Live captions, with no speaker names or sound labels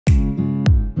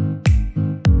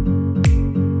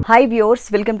Hi viewers,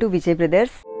 welcome to Vijay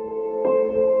Brothers.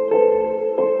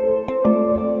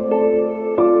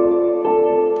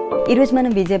 ఈ రోజు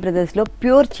మనం విజయ్ బ్రదర్స్ లో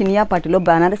ప్యూర్ చినియా పట్టులో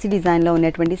బనారసి డిజైన్ లో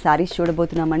ఉన్నటువంటి సారీస్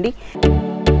చూడబోతున్నామండి.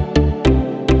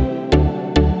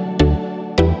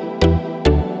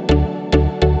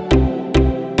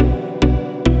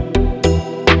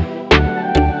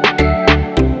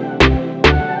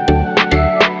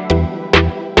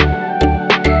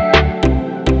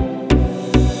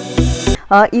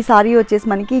 ఈ సారీ వచ్చేసి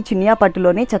మనకి చినియా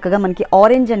పట్టులోనే చక్కగా మనకి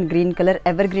orange and green colour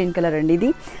ever green colour అండి. ఇది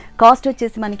కాస్ట్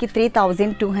వచ్చేసి మనకి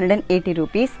 3280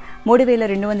 రూపీస్,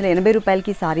 3280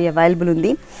 రూపాయలకి సారీ అవైలబుల్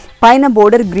ఉంది. పైన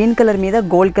బోర్డర్ గ్రీన్ కలర్ మీద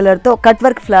గోల్డ్ కలర్తో కట్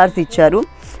వర్క్ ఫ్లవర్స్ ఇచ్చారు.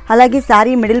 అలాగే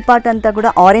శారీ మిడిల్ పార్ట్ అంతా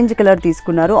కూడా ఆరెంజ్ కలర్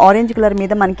తీసుకున్నారు. ఆరెంజ్ కలర్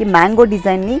మీద మనకి మ్యాంగో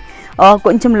డిజైన్ని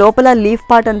కొంచెం లోపల లీఫ్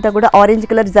పార్ట్ అంతా కూడా ఆరెంజ్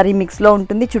కలర్ జరీ మిక్స్లో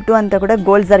ఉంటుంది, చుట్టూ అంతా కూడా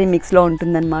గోల్డ్ జరీ మిక్స్లో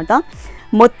ఉంటుందన్నమాట.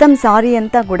 మొత్తం సారీ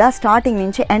అంతా కూడా స్టార్టింగ్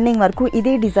నుంచి ఎండింగ్ వరకు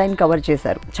ఇదే డిజైన్ కవర్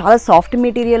చేశారు. చాలా సాఫ్ట్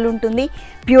మెటీరియల్ ఉంటుంది,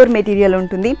 ప్యూర్ మెటీరియల్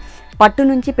ఉంటుంది. పట్టు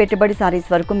నుంచి పెట్టుబడి సారీస్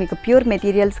వరకు మీకు ప్యూర్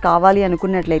మెటీరియల్స్ కావాలి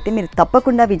అనుకున్నట్లయితే మీరు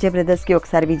తప్పకుండా విజయ్ బ్రదర్స్కి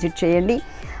ఒకసారి విజిట్ చేయండి.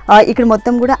 ఇక్కడ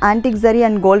మొత్తం కూడా యాంటిక్ జరీ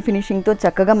అండ్ గోల్డ్ ఫినిషింగ్తో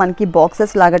చక్కగా మనకి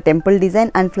బాక్సెస్ లాగా temple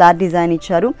design and flower design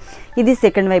ఇచ్చారు. ఇది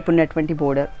సెకండ్ వైపు ఉన్నటువంటి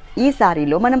బోర్డర్. ఈ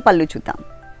సారీలో మనం పళ్ళు చూద్దాం.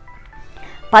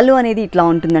 పళ్ళు అనేది ఇట్లా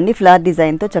ఉంటుందండి, ఫ్లవర్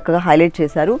డిజైన్తో చక్కగా హైలైట్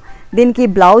చేశారు. దీనికి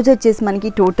బ్లౌజ్ వచ్చేసి మనకి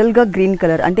టోటల్గా గ్రీన్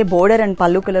కలర్, అంటే బోర్డర్ అండ్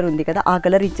పళ్ళు కలర్ ఉంది కదా, ఆ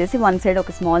కలర్ ఇచ్చేసి వన్ సైడ్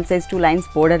ఒక స్మాల్ సైజ్ 2 లైన్స్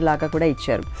బోర్డర్ లాగా కూడా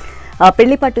ఇచ్చారు.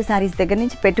 పెళ్లి పట్టు శారీస్ దగ్గర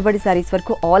నుంచి పెట్టుబడి శారీస్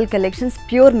వరకు ఆల్ కలెక్షన్స్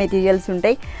ప్యూర్ మెటీరియల్స్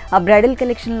ఉంటాయి. ఆ బ్రైడల్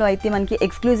కలెక్షన్లో అయితే మనకి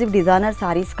ఎక్స్క్లూజివ్ డిజైనర్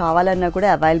శారీస్ కావాలన్నా కూడా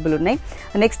అవైలబుల్ ఉన్నాయి.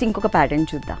 నెక్స్ట్ ఇంకొక ప్యాటర్న్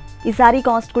చూద్దాం. ఈ శారీ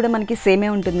కాస్ట్ కూడా మనకి సేమే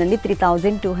ఉంటుందండి,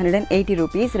 3280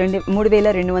 రూపీస్,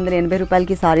 3280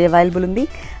 రూపాయలకి శారీ అవైలబుల్ ఉంది.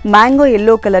 మ్యాంగో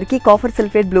ఎల్లో కలర్కి కాఫర్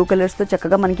సల్ఫేట్ బ్లూ కలర్స్తో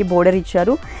చక్కగా మనకి బోర్డర్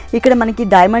ఇచ్చారు. ఇక్కడ మనకి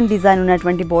డైమండ్ డిజైన్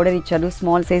ఉన్నటువంటి బోర్డర్ ఇచ్చారు,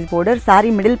 small size border.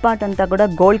 Sari middle part అంతా కూడా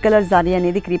గోల్డ్ కలర్ శారీ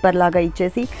అనేది క్రీపర్ లాగా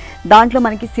ఇచ్చేసి దాంట్లో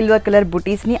మనకి silver colour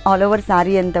బుటీస్ని all over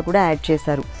sari అంతా కూడా యాడ్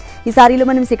చేశారు. ఈ శారీలో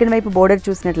మనం సెకండ్ వైపు బోర్డర్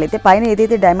చూసినట్లయితే పైన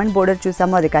ఏదైతే డైమండ్ బోర్డర్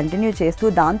చూసామో అది కంటిన్యూ చేస్తూ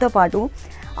దాంతోపాటు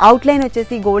అవుట్లైన్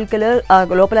వచ్చేసి గోల్డ్ కలర్,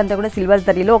 లోపలంతా కూడా సిల్వర్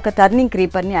జరీలో ఒక టర్నింగ్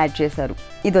క్రీపర్ని యాడ్ చేశారు.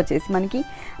 ఇది వచ్చేసి మనకి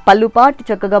పళ్ళు పార్ట్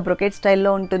చక్కగా బ్రొకెట్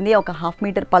స్టైల్లో ఉంటుంది, ఒక 1/2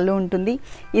 మీటర్ పళ్ళు ఉంటుంది.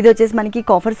 ఇది వచ్చేసి మనకి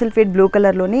కాఫర్ సల్ఫేట్ బ్లూ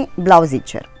కలర్లోనే బ్లౌజ్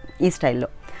ఇచ్చారు. ఈ స్టైల్లో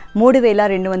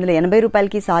 3280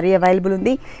 రూపాయలకి సారీ అవైలబుల్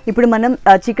ఉంది. ఇప్పుడు మనం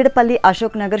చిక్కడపల్లి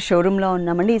అశోక్ నగర్ షోరూంలో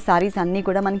ఉన్నామండి. ఈ సారీస్ అన్నీ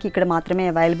కూడా మనకి ఇక్కడ మాత్రమే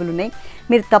అవైలబుల్ ఉన్నాయి.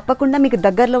 మీరు తప్పకుండా మీకు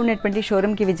దగ్గరలో ఉన్నటువంటి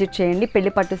షోరూమ్కి విజిట్ చేయండి.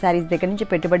 పెళ్లి పట్టు శారీస్ దగ్గర నుంచి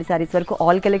పెట్టుబడి శారీస్ వరకు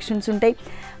ఆల్ కలెక్షన్స్ ఉంటాయి.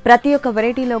 ప్రతి ఒక్క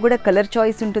వెరైటీలో కూడా కలర్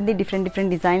చాయిస్ ఉంటుంది,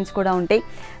 డిఫరెంట్ డిజైన్స్ కూడా ఉంటాయి.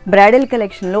 బ్రైడల్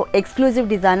కలెక్షన్లో ఎక్స్క్లూజివ్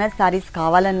డిజైనర్ శారీస్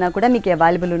కావాలన్నా కూడా మీకు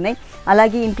అవైలబుల్ ఉన్నాయి.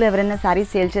 అలాగే ఇంట్లో ఎవరైనా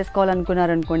శారీస్ సేల్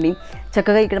చేసుకోవాలనుకున్నారనుకోండి,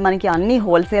 చక్కగా ఇక్కడ మనకి అన్ని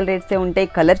హోల్సేల్ రేట్సే ఉంటాయి.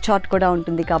 కలర్ చార్ట్ కూడా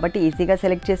ఉంటుంది కాబట్టి ఈజీగా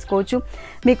సెలెక్ట్ చేసుకోవచ్చు.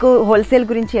 మీకు హోల్సేల్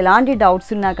గురించి ఎలాంటి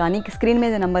డౌట్స్ ఉన్నా కానీ స్క్రీన్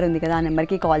మీద నెంబర్ ఉంది కదా, ఆ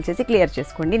నెంబర్కి కాల్ చేసి క్లియర్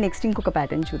చేసుకోండి. నెక్స్ట్ ఇంకొక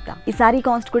ప్యాటర్న్ చూద్దాం. ఈ సారీ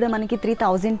కాస్ట్ కూడా మనకి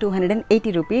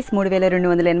 3280 రూపీస్,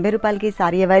 3280 రూపాయలకి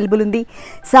సారీ అవైలబుల్ ఉంది.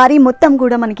 సారీ మొత్తం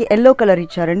కూడా మనకి ఎల్లో కలర్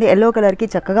ఇచ్చారండి. ఎల్లో కలర్కి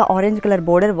చక్కగా orange colour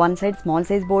border, one side small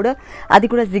size border, అది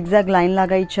కూడా జిగ్జాగ్ లైన్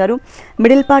లాగా ఇచ్చారు.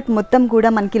 మిడిల్ పార్ట్ మొత్తం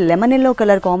కూడా మనకి లెమన్ ఎల్లో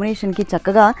కలర్ కాంబినేషన్కి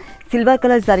చక్కగా సిల్వర్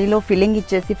కలర్ జరీలో ఫిల్లింగ్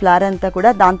ఇచ్చేసి ఫ్లవర్ అంతా కూడా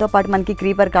దాంతోపాటు మనకి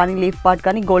క్రీపర్ కానీ లీఫ్ పార్ట్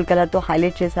కానీ గోల్డ్ కలర్తో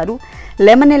హైలైట్ చేశారు.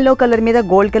 లెమన్ ఎల్లో కలర్ మీద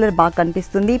గోల్డ్ కలర్ బాగా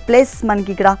కనిపిస్తుంది. ప్లస్ మనకి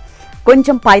ఇక్కడ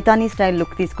కొంచెం పైతానీ స్టైల్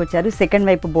లుక్ తీసుకొచ్చారు. సెకండ్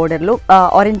వైపు బోర్డర్లో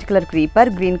orange colour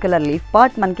creeper, green colour leaf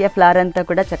part, మనకి ఆ ఫ్లవర్ అంతా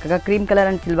కూడా చక్కగా cream colour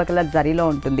and silver colour జరీలో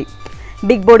ఉంటుంది.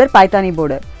 Big border, Paithani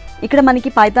border. ఇక్కడ మనకి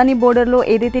పైతానీ బోర్డర్లో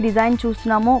ఏదైతే డిజైన్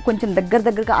చూస్తున్నామో కొంచెం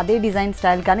దగ్గరగా అదే డిజైన్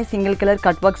స్టైల్ కానీ సింగిల్ కలర్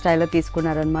కట్ వర్క్ స్టైల్లో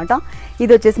తీసుకున్నారనమాట.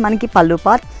 ఇది వచ్చేసి మనకి పళ్ళు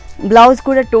పార్ట్. బ్లౌజ్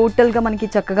కూడా టోటల్గా మనకి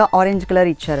చక్కగా ఆరెంజ్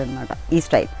కలర్ ఇచ్చారనమాట. ఈ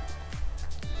స్టైల్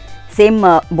సేమ్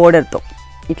బోర్డర్తో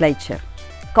ఇట్లా ఇచ్చారు.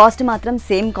 కాస్ట్ మాత్రం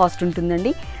సేమ్ కాస్ట్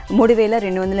ఉంటుందండి,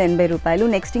 3280 రూపాయలు.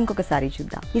 నెక్స్ట్ ఇంకొక సారీ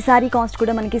చూద్దాం. ఈ సారీ కాస్ట్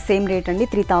కూడా మనకి సేమ్ రేట్ అండి,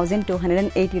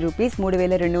 3280 రూపీస్,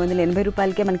 3280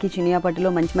 రూపాయలకే మనకి చినియా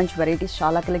పట్టులో మంచి వెరైటీస్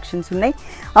చాలా కలెక్షన్స్ ఉన్నాయి.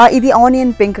 ఇది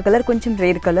ఆనియన్ పింక్ కలర్, కొంచెం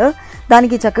రేర్ కలర్.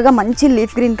 దానికి చక్కగా మంచి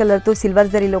లీఫ్ గ్రీన్ కలర్తో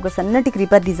సిల్వర్ జరీలో ఒక సన్నటి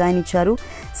క్రీపర్ డిజైన్ ఇచ్చారు.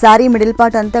 సారీ మిడిల్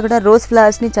పార్ట్ అంతా కూడా రోజ్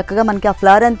ఫ్లవర్స్ని చక్కగా మనకి ఆ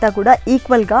ఫ్లవర్ అంతా కూడా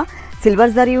ఈక్వల్గా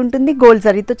సిల్వర్ జరీ ఉంటుంది, గోల్డ్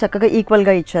జరీతో చక్కగా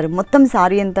ఈక్వల్గా ఇచ్చారు. మొత్తం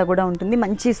సారీ అంతా కూడా ఉంటుంది,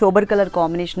 మంచి సోబర్ కలర్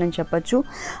కాంబినేషన్ అని చెప్పొచ్చు.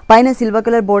 పైన సిల్వర్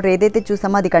కలర్ బోర్డర్ ఏదైతే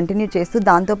చూసామో అది కంటిన్యూ చేస్తూ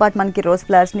దాంతోపాటు మనకి రోజ్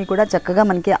ఫ్లవర్స్ని కూడా చక్కగా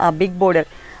మనకి ఆ బిగ్ బోర్డర్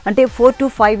అంటే 4 to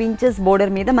 5 ఇంచెస్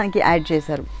బోర్డర్ మీద మనకి యాడ్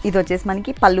చేశారు. ఇది వచ్చేసి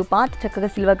మనకి పళ్ళు పార్ట్ చక్కగా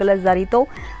సిల్వర్ కలర్ జరీతో.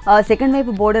 సెకండ్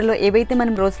వైపు బోర్డర్లో ఏవైతే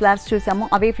మనం రోజ్ ఫ్లవర్స్ చూసామో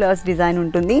అవే ఫ్లవర్స్ డిజైన్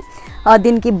ఉంటుంది.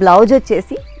 దీనికి బ్లౌజ్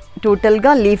వచ్చేసి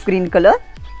టోటల్గా leaf green colour,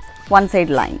 one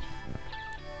side line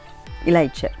ఇలా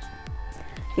ఇచ్చారు.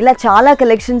 ఇలా చాలా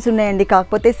కలెక్షన్స్ ఉన్నాయండి.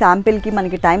 కాకపోతే శాంపిల్కి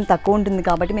మనకి టైం తక్కువ ఉంటుంది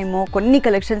కాబట్టి మేము కొన్ని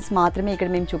కలెక్షన్స్ మాత్రమే ఇక్కడ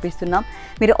మేము చూపిస్తున్నాం.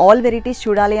 మీరు ఆల్ వెరైటీస్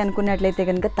చూడాలి అనుకున్నట్లయితే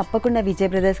కనుక తప్పకుండా విజయ్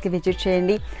బ్రదర్స్కి విజిట్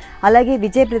చేయండి. అలాగే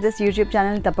విజయ్ బ్రదర్స్ యూట్యూబ్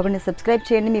ఛానల్ని తప్పకుండా సబ్స్క్రైబ్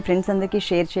చేయండి, మీ ఫ్రెండ్స్ అందరికీ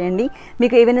షేర్ చేయండి.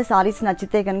 మీకు ఏవైనా సారీస్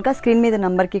నచ్చితే కనుక స్క్రీన్ మీద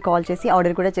నెంబర్కి కాల్ చేసి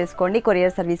ఆర్డర్ కూడా చేసుకోండి.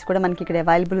 కొరియర్ సర్వీస్ కూడా మనకి ఇక్కడ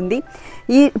అవైలబుల్ ఉంది.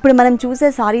 ఇప్పుడు మనం చూసే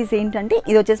సారీస్ ఏంటంటే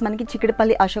ఇది వచ్చేసి మనకి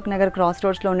చిక్కడపల్లి అశోక్ నగర్ క్రాస్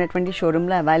రోడ్స్లో ఉన్నటువంటి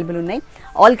షోరూంలో అవైలబుల్ ఉన్నాయి.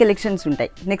 ఆల్ కలెక్షన్స్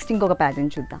ఉంటాయి. నెక్స్ట్ ఇంకొక ప్యాటర్న్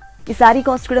చూద్దాం. ఈ సారీ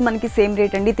కాస్ట్ కూడా మనకి సేమ్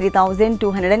రేట్ అండి,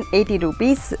 3280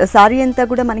 రూపీస్. సారీ అంతా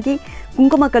కూడా మనకి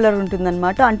కుంకుమ కలర్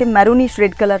ఉంటుందన్నమాట. అంటే మెరూనిష్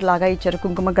రెడ్ కలర్ లాగా ఇచ్చారు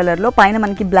కుంకుమ కలర్లో. పైన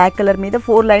మనకి బ్లాక్ కలర్ మీద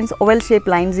 4 లైన్స్ ఓవెల్ షేప్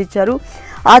లైన్స్ ఇచ్చారు.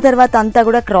 ఆ తర్వాత అంతా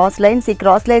కూడా క్రాస్ లైన్స్. ఈ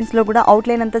క్రాస్ లైన్స్లో కూడా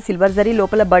అవుట్లైన్ అంతా సిల్వర్ జరీ,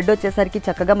 లోపల బడ్ వచ్చేసరికి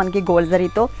చక్కగా మనకి గోల్డ్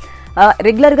జరీతో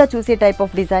రెగ్యులర్గా చూసే టైప్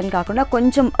ఆఫ్ డిజైన్ కాకుండా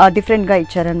కొంచెం డిఫరెంట్గా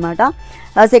ఇచ్చారనమాట.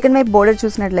 సెకండ్ వైపు బోర్డర్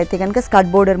చూసినట్లయితే కనుక స్కర్ట్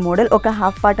బోర్డర్ మోడల్, ఒక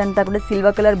హాఫ్ పార్ట్ అంతా కూడా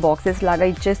సిల్వర్ కలర్ బాక్సెస్ లాగా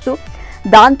ఇచ్చేస్తూ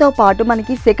దాంతోపాటు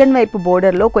మనకి సెకండ్ వైపు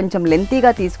బోర్డర్లో కొంచెం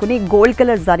లెంతీగా తీసుకుని గోల్డ్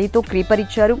కలర్ జరీతో క్రీపర్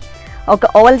ఇచ్చారు. ఒక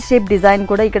ఓవల్ షేప్ డిజైన్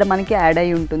కూడా ఇక్కడ మనకి యాడ్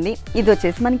అయి ఉంటుంది. ఇది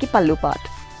వచ్చేసి మనకి పళ్ళు పార్ట్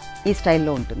ఈ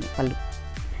స్టైల్లో ఉంటుంది. పళ్ళు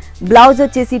బ్లౌజ్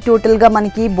వచ్చేసి టోటల్గా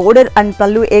మనకి బోర్డర్ అండ్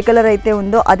పళ్ళు ఏ కలర్ అయితే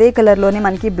ఉందో అదే కలర్లోనే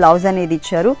మనకి బ్లౌజ్ అనేది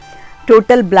ఇచ్చారు.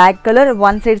 Total black colour,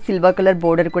 one side silver colour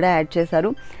border కూడా యాడ్ చేశారు.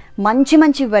 మంచి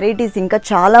మంచి వెరైటీస్ ఇంకా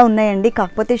చాలా ఉన్నాయండి.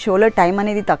 కాకపోతే షోలో టైం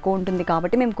అనేది తక్కువ ఉంటుంది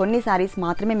కాబట్టి మేము కొన్ని శారీస్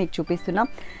మాత్రమే మీకు చూపిస్తున్నాం.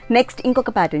 నెక్స్ట్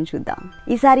ఇంకొక ప్యాటర్న్ చూద్దాం.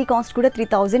 ఈ శారీ కాస్ట్ కూడా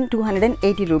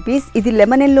 3280 రూపీస్. ఇది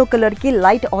లెమన్ ఎల్లో కలర్కి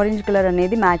లైట్ ఆరెంజ్ కలర్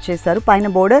అనేది మ్యాచ్ చేశారు. పైన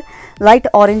బోర్డర్ లైట్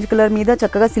ఆరెంజ్ కలర్ మీద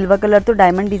చక్కగా సిల్వర్ కలర్తో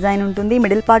డైమండ్ డిజైన్ ఉంటుంది.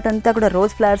 మిడిల్ పార్ట్ అంతా కూడా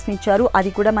రోజ్ ఫ్లవర్స్ని ఇచ్చారు.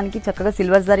 అది కూడా మనకి చక్కగా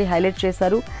సిల్వర్ జరీ హైలైట్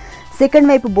చేశారు. సెకండ్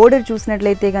వైపు బోర్డర్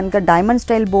చూసినట్లయితే కనుక డైమండ్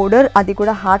స్టైల్ బోర్డర్, అది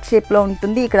కూడా హార్ట్ షేప్లో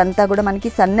ఉంటుంది. ఇక్కడంతా కూడా మనకి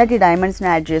సన్నటి డైమండ్స్ని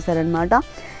యాడ్ చేశారనమాట.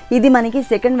 ఇది మనకి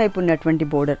సెకండ్ వైపు ఉన్నటువంటి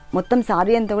బోర్డర్. మొత్తం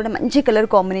సారీ అంతా కూడా మంచి కలర్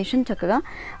కాంబినేషన్ చక్కగా.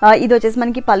 ఇది వచ్చేసి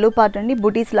మనకి పళ్ళు పార్ట్ అండి,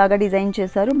 బుటీస్ లాగా డిజైన్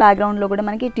చేశారు. బ్యాక్గ్రౌండ్లో కూడా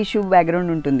మనకి టిష్యూ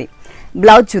బ్యాక్గ్రౌండ్ ఉంటుంది.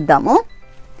 బ్లౌజ్ చూద్దాము.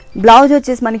 బ్లౌజ్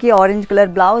వచ్చేసి మనకి orange colour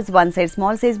blouse, one side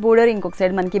small size border, ఇంకొక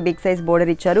సైడ్ మనకి బిగ్ సైజ్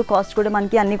బోర్డర్ ఇచ్చారు. కాస్ట్ కూడా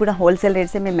మనకి అన్ని కూడా హోల్సేల్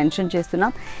రేట్సే మేము మెన్షన్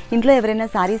చేస్తున్నాం. ఇంట్లో ఎవరైనా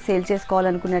సారీస్ సేల్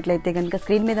చేసుకోవాలనుకున్నట్లయితే కనుక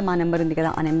స్క్రీన్ మీద మా నెంబర్ ఉంది కదా,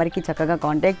 ఆ నెంబర్కి చక్కగా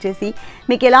కాంటాక్ట్ చేసి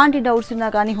మీకు ఎలాంటి డౌట్స్ ఉన్నా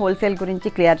కానీ హోల్సేల్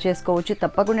గురించి క్లియర్ చేసుకోవచ్చు.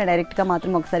 తప్పకుండా డైరెక్ట్గా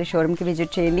మాత్రం ఒకసారి షోరూమ్కి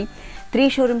విజిట్ చేయండి. 3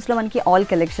 షోరూమ్స్లో మనకి ఆల్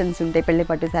కలెక్షన్స్ ఉంటాయి. పెళ్లి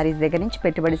పట్టు శారీస్ దగ్గర నుంచి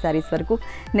పెట్టుబడి శారీస్ వరకు.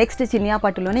 నెక్స్ట్ చినియా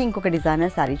పట్టులోనే ఇంకొక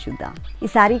డిజైనర్ శారీ చూద్దాం. ఈ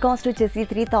శారీ కాస్ట్ వచ్చేసి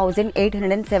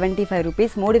 3875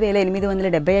 రూపీస్.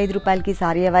 3875 రూపాయలకి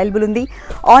శారీ అవైలబుల్ ఉంది.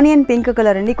 ఆనియన్ పింక్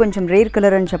కలర్ అండి, కొంచెం రేర్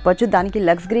కలర్ అని చెప్పొచ్చు. దానికి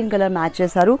లక్స్ గ్రీన్ కలర్ మ్యాచ్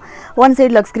చేశారు. One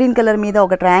side Lux green colour మీద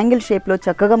ఒక ట్రయాంగిల్ షేప్లో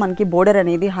చక్కగా మనకి బోర్డర్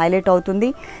అనేది హైలైట్ అవుతుంది.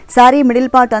 శారీ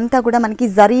మిడిల్ పార్ట్ అంతా కూడా మనకి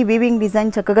జరీ వీవింగ్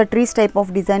డిజైన్, చక్కగా ట్రీస్ టైప్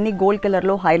ఆఫ్ డిజైన్ని గోల్డ్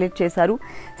కలర్లో హైలైట్ చేశారు.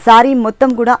 శారీ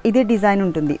మొత్తం కూడా ఇదే డిజైన్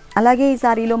ఉంటుంది. అలాగే ఈ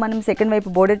శారీలో మనం సెకండ్ వైపు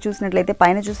బోర్డర్ చూసినట్లయితే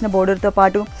పైన చూసిన బోర్డర్తో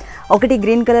పాటు ఒకటి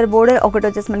గ్రీన్ కలర్ బోర్డర్, ఒకటి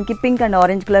వచ్చేసి మనకి pink and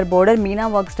orange colour border Meena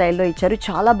work స్టైల్లో ఇచ్చారు.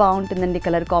 చాలా బాగుంటుందండి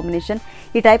కలర్ కాంబినేషన్.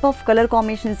 ఈ టైప్ ఆఫ్ కలర్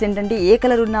కాంబినేషన్స్ ఏంటంటే ఏ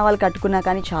కలర్ ఉన్న వాళ్ళు కట్టుకున్నా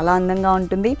కానీ చాలా అందంగా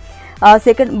ఉంటుంది.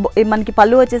 సెకండ్ మనకి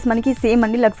పళ్ళు వచ్చేసి మనకి సేమ్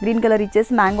అండి, లక్స్ గ్రీన్ కలర్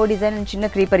ఇచ్చేసి మ్యాంగో డిజైన్ అండ్ చిన్న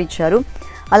క్రీపర్ ఇచ్చారు.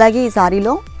 అలాగే ఈ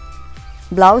శారీలో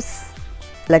blouse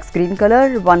Lux green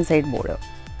colour, one side border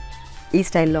ఈ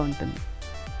స్టైల్లో ఉంటుంది.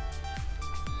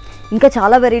 ఇంకా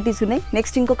చాలా వెరైటీస్ ఉన్నాయి.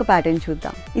 నెక్స్ట్ ఇంకొక ప్యాటర్న్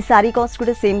చూద్దాం. ఈ శారీ కాస్ట్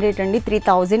కూడా సేమ్ రేట్ అండి,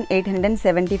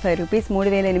 3875 రూపీస్.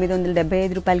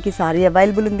 3875 రూపాయలకి శారీ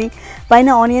అవైలబుల్ ఉంది. పైన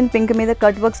ఆనియన్ పింక్ మీద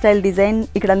కట్ వర్క్ స్టైల్ డిజైన్,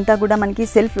 ఇక్కడంతా కూడా మనకి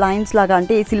సెల్ఫ్ లైన్స్ లాగా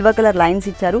అంటే సిల్వర్ కలర్ లైన్స్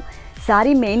ఇచ్చారు.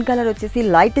 శారీ మెయిన్ కలర్ వచ్చేసి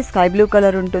లైట్ స్కై బ్లూ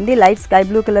కలర్ ఉంటుంది. లైట్ స్కై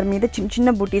బ్లూ కలర్ మీద చిన్న చిన్న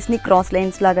బుటీస్ని క్రాస్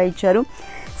లైన్స్ లాగా ఇచ్చారు.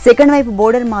 సెకండ్ వైపు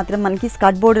బోర్డర్ మాత్రం మనకి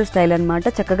స్కర్ట్ బోర్డర్ స్టైల్ అనమాట.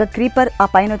 చక్కగా క్రీపర్, ఆ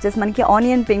పైన వచ్చేసి మనకి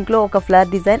ఆనియన్ పింక్లో ఒక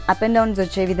flower design up and downs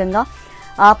వచ్చే విధంగా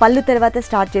ఆ పళ్ళు తర్వాత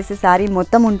స్టార్ట్ చేసే శారీ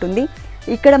మొత్తం ఉంటుంది.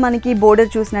 ఇక్కడ మనకి బోర్డర్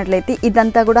చూసినట్లయితే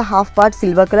ఇదంతా కూడా హాఫ్ పార్ట్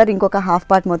సిల్వర్ కలర్, ఇంకొక హాఫ్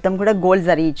పార్ట్ మొత్తం కూడా గోల్డ్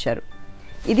జరీ ఇచ్చారు.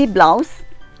 ఇది బ్లౌజ్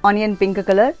ఆనియన్ పింక్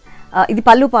కలర్. ఇది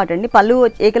పళ్ళు పార్ట్ అండి. పళ్ళు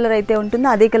ఏ కలర్ అయితే ఉంటుందో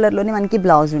అదే కలర్లోనే మనకి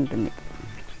బ్లౌజ్ ఉంటుంది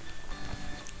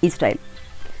ఈ స్టైల్.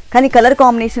 కానీ కలర్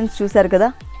కాంబినేషన్స్ చూసారు కదా,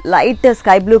 లైట్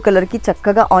స్కై బ్లూ కలర్కి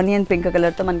చక్కగా ఆనియన్ పింక్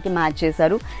కలర్తో మనకి మ్యాచ్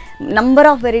చేశారు. నంబర్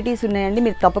ఆఫ్ వెరైటీస్ ఉన్నాయండి.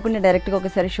 మీరు తప్పకుండా డైరెక్ట్గా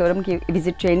ఒకసారి షోరూమ్కి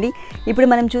విజిట్ చేయండి. ఇప్పుడు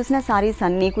మనం చూసిన సారీస్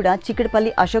అన్నీ కూడా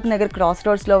చిక్కడపల్లి అశోక్ నగర్ క్రాస్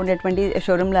రోడ్స్లో ఉండేటువంటి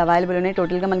షోరూంలో అవైలబుల్ ఉన్నాయి.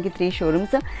 టోటల్గా మనకి 3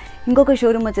 షోరూమ్స్. ఇంకొక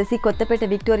షోరూమ్ వచ్చేసి కొత్తపేట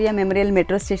విక్టోరియా మెమోరియల్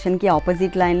మెట్రో స్టేషన్కి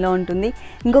ఆపోజిట్ లైన్లో ఉంటుంది.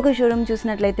 ఇంకొక షోరూమ్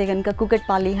చూసినట్లయితే కనుక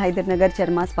కుకట్పల్లి హైదర్నగర్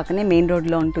చర్మాస్ పక్కనే మెయిన్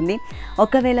రోడ్లో ఉంటుంది.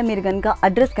 ఒకవేళ మీరు కనుక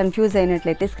అడ్రస్ కన్ఫ్యూజ్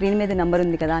అయినట్లయితే స్క్రీన్ మీద నెంబర్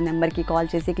ఉంది కదా, ఆ నెంబర్కి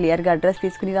కాల్ చేసి క్లియర్గా అడ్రస్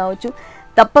తీసుకుని రావచ్చు.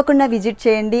 తప్పకుండా విజిట్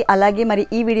చేయండి. అలాగే మరి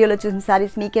ఈ వీడియోలో చూసిన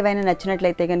సారీస్ మీకు ఏమైనా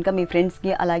నచ్చినట్లయితే కనుక మీ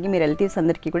ఫ్రెండ్స్కి అలాగే మీ రిలేటివ్స్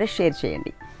అందరికీ కూడా షేర్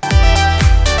చేయండి.